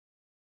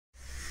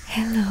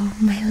Hello,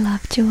 my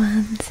loved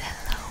ones.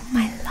 Hello,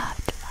 my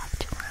loved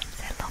ones.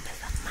 Hello,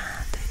 meus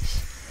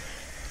amados.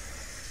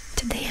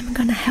 Today I'm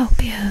gonna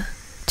help you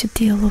to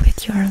deal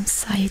with your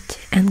anxiety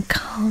and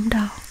calm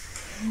down.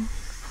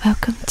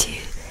 Welcome to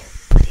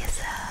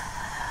Pureza.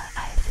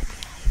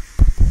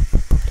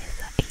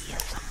 Pureza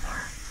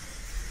ASMR.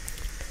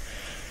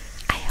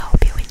 I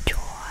hope you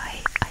enjoy.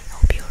 I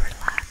hope you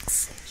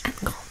relax and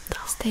calm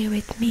down. Stay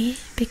with me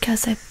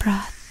because I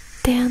brought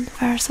 10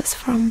 verses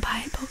from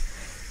Bible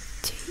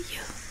to you,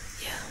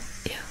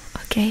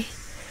 okay?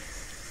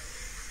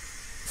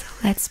 So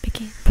let's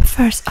begin. But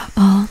first of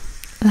all,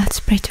 let's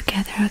pray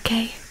together,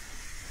 okay?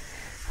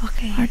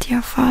 Okay. Our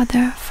dear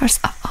Father, first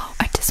of all,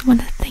 I just want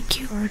to thank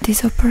you for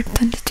this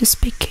opportunity to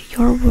speak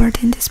your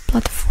word in this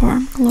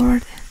platform,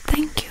 Lord.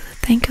 Thank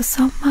you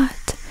so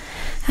much.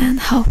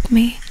 And help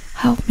me,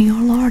 oh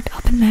Lord,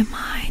 open my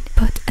mind,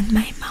 put in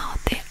my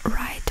mouth the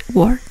right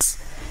words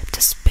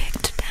to speak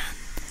to them,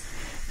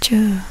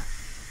 to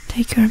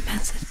take your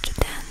message to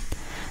them,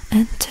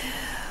 and to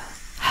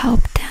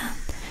help them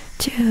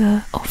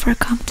to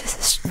overcome this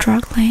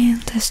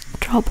struggling, this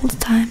troubled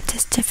time,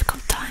 this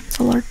difficult times.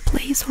 Oh Lord,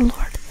 please, oh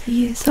Lord.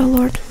 Yes, oh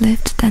Lord,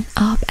 lift them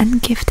up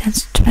and give them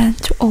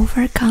strength to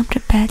overcome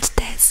the bad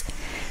days,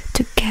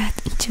 to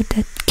get into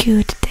the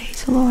good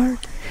days, Lord.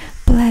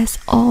 Bless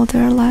all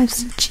their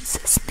lives in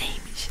Jesus'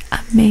 name.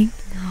 Amen.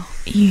 Now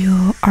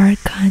you are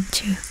going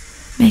to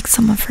make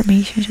some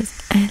affirmations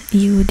and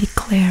you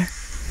declare,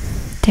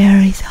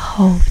 there is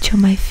hope to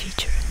my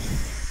future.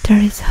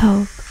 There is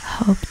hope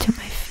to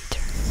my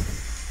future.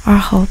 Our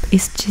hope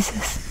is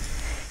Jesus.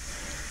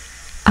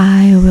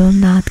 I will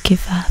not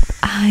give up.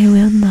 I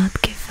will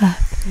not give up.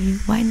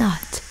 Why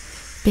not?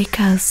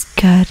 Because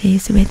God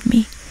is with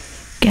me.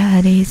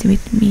 God is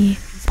with me.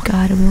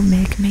 God will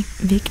make me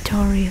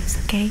victorious,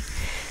 okay?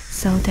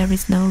 So there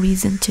is no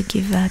reason to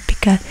give up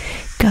because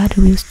God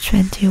will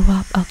strengthen you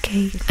up,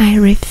 okay? I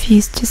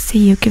refuse to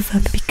see you give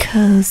up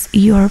because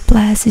your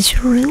blessing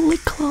is really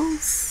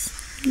close.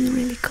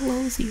 Really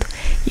close.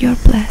 Your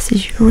blessing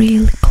is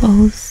really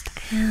close.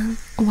 And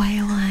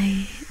while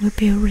I will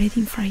be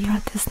reading for you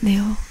this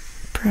new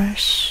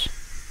brush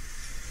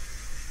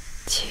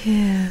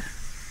to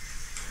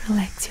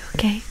relax you,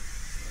 okay?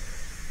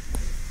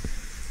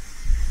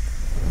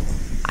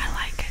 I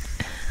like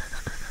it.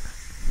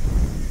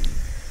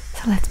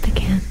 So let's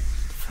begin.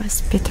 1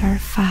 Peter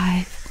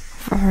 5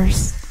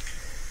 verse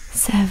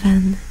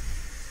 7,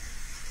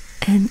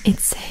 and it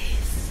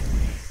says,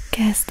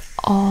 cast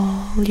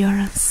all your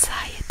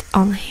anxiety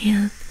on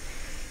him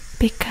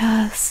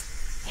because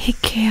he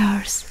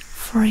cares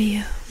for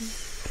you.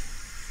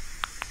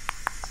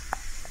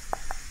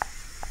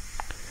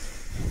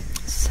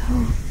 So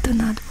do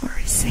not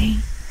worry,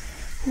 saying,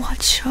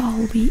 what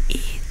shall we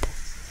eat?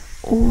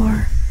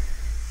 Or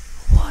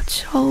what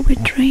shall we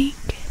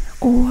drink?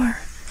 Or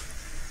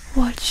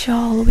what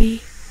shall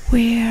we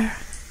wear?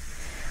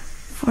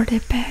 For the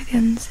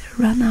pagans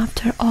run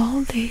after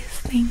all these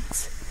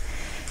things,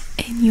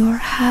 and your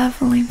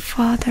heavenly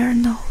Father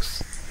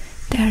knows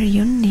that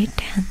you need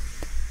them.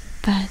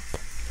 But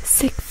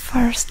seek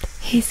first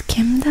his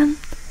kingdom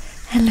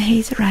and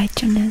his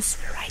righteousness,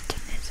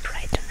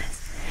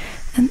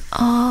 and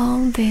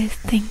all these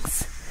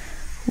things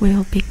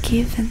will be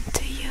given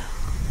to you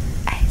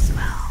as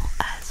well.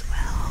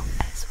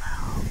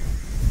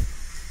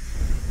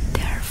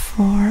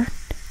 Therefore,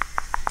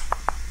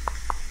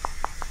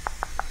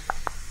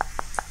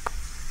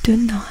 do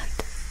not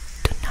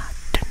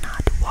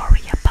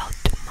worry about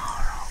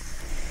tomorrow.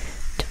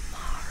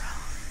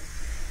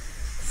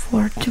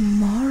 For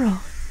tomorrow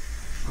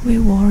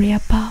will worry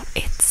about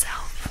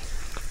itself.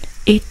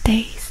 Each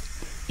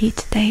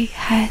day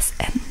has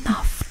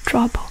enough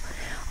trouble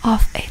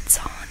of its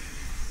own.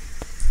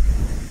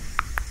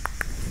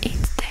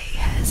 Each day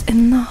has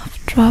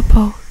enough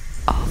trouble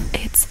of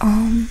its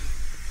own.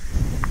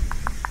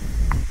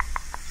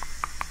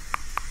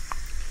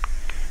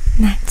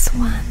 Next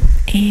one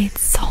is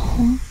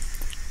Psalm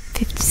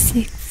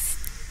 56.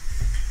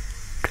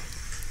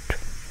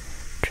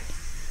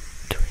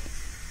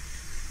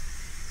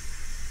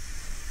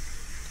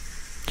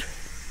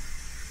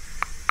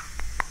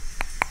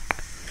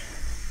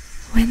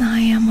 When I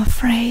am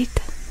afraid,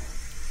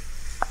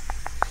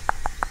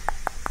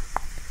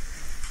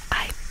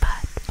 I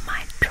put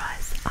my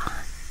trust on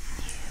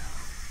you.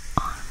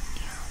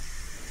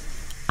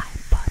 I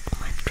put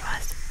my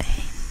trust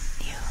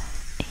in you.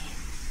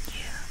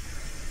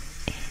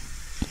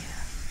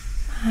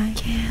 I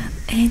can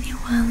any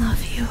one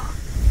of you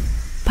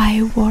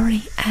by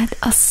worrying add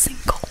a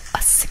single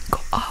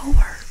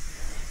hour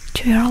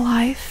to your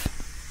life?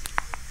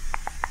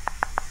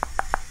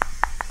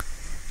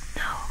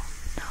 No.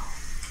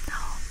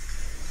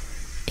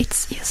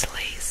 It's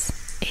useless.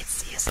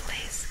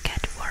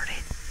 Get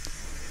worried.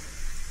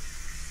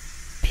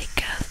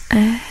 Because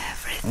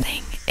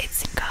everything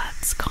is in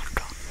God's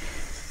control.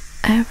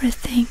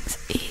 Everything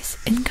is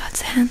in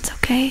God's hands,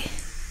 okay?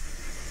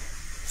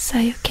 So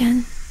you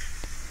can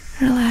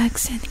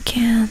relax and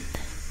can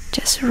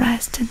just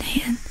rest in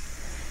Him.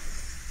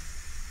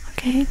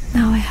 Okay,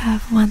 now I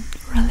have one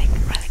really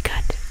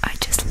good. I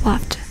just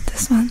loved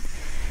this one,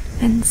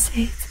 and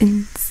it's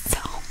in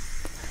Psalm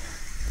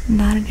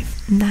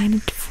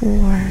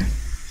 94,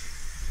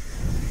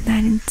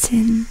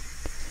 19,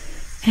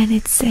 and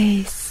it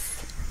says,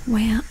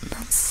 "When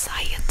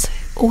anxiety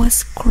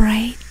was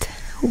great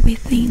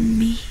within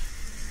me,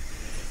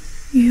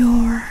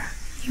 your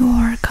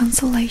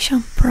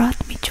consolation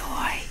brought me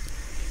joy.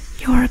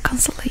 Your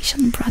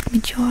consolation brought me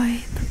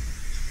joy."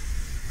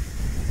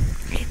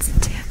 It's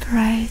deep,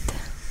 right?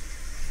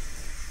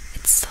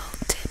 It's so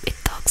deep. It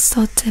talks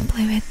so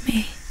deeply with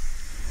me.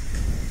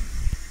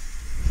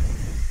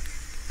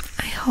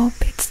 I hope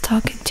it's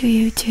talking to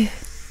you too.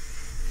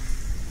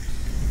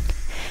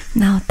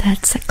 Now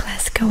that's a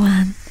classical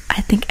one.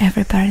 I think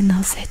everybody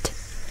knows it.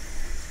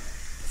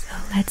 So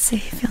let's see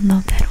if you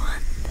know that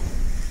one.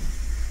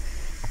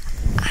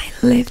 I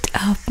lift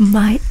up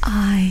my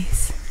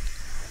eyes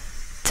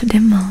to the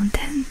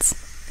mountains.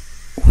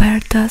 Where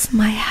does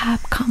my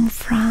help come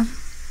from?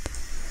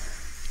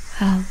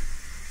 Well,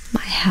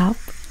 my help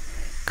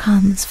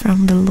comes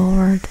from the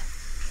Lord,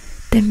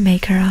 the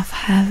maker of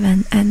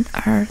heaven and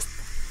earth.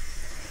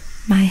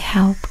 My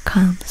help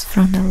comes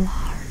from the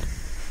Lord.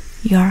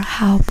 Your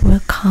help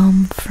will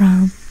come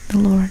from the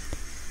Lord.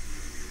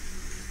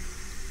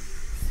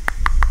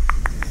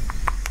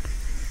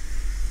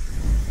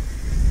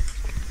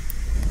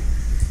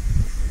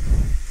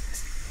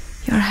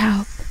 Your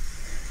help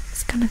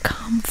is gonna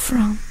come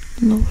from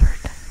the Lord.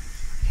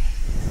 Okay.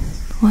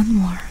 One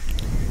more.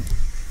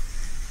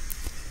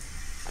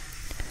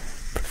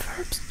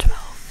 Proverbs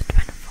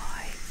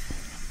 12:25,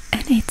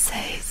 and it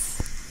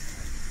says,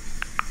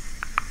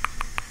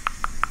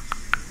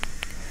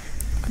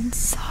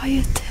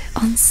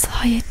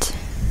 Anxiety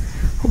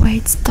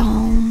weighs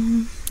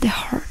down the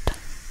heart,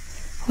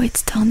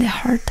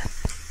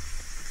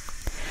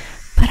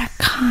 but a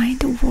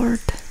kind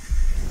word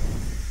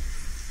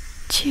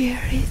cheer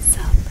it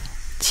up.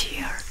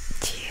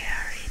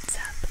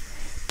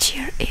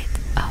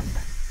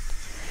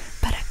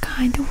 But a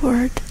kind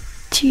word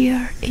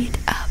cheer it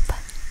up.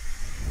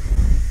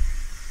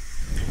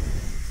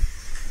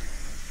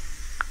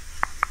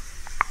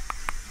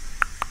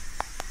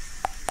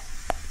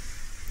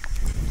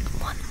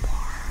 One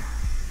more.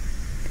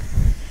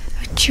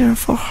 A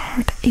cheerful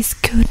heart is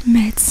good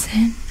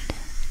medicine,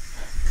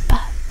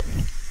 but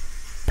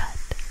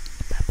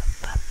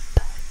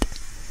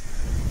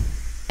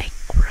a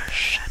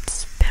crushed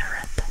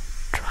spirit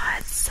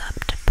dries up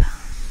the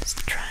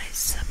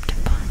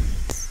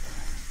bones.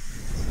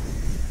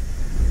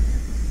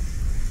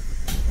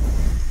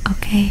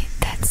 Okay,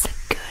 that's a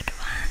good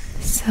one.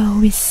 So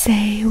we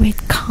say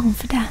with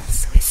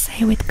confidence,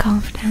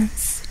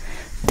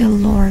 the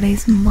Lord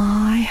is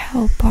my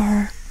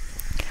helper.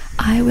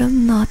 I will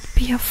not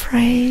be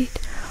afraid.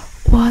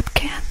 What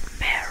can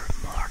mere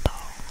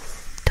mortals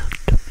do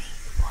to me?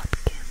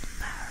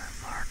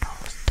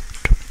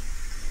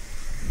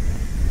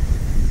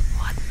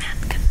 What man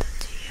can do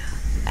to you?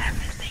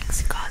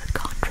 Everything's got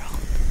control.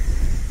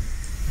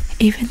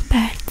 Even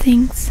bad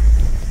things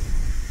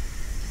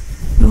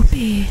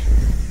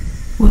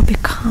will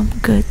become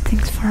good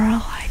things for our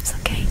lives,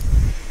 okay?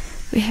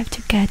 We have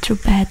to get through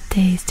bad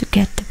days to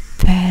get the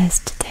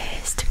best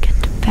days, to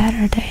get the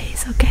better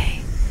days,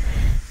 okay?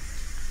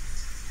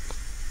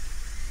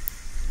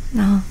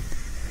 Now,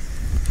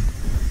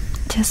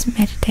 just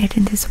meditate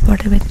in this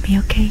word with me,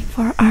 okay?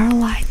 For our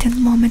light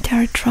and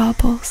momentary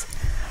troubles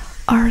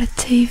are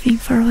achieving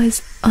for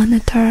us an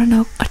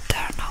eternal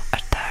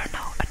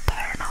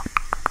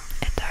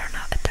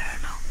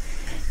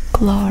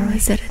glory.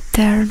 Is it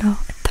eternal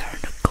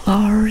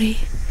glory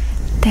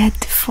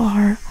that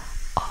far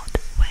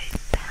outweighs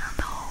them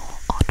all.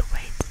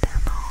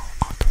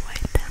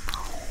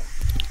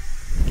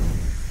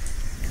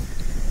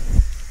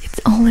 It's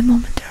only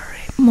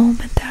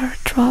momentary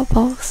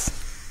troubles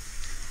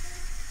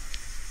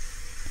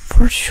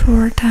for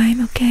short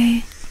time,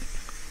 okay?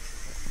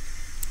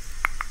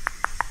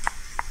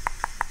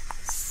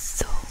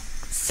 So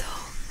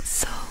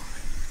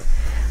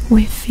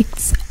we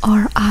fix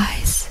our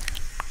eyes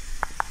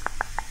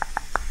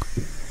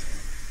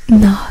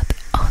not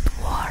on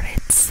what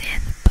is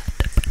seen, but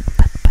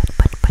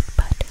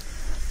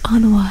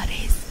on what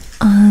is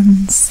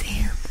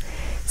unseen.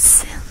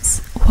 Since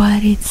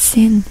what is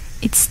seen,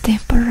 it's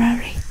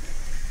temporary.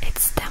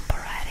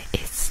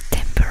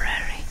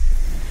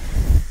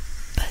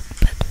 But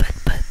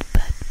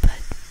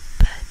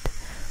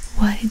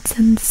what is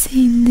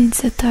unseen,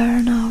 it's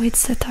eternal.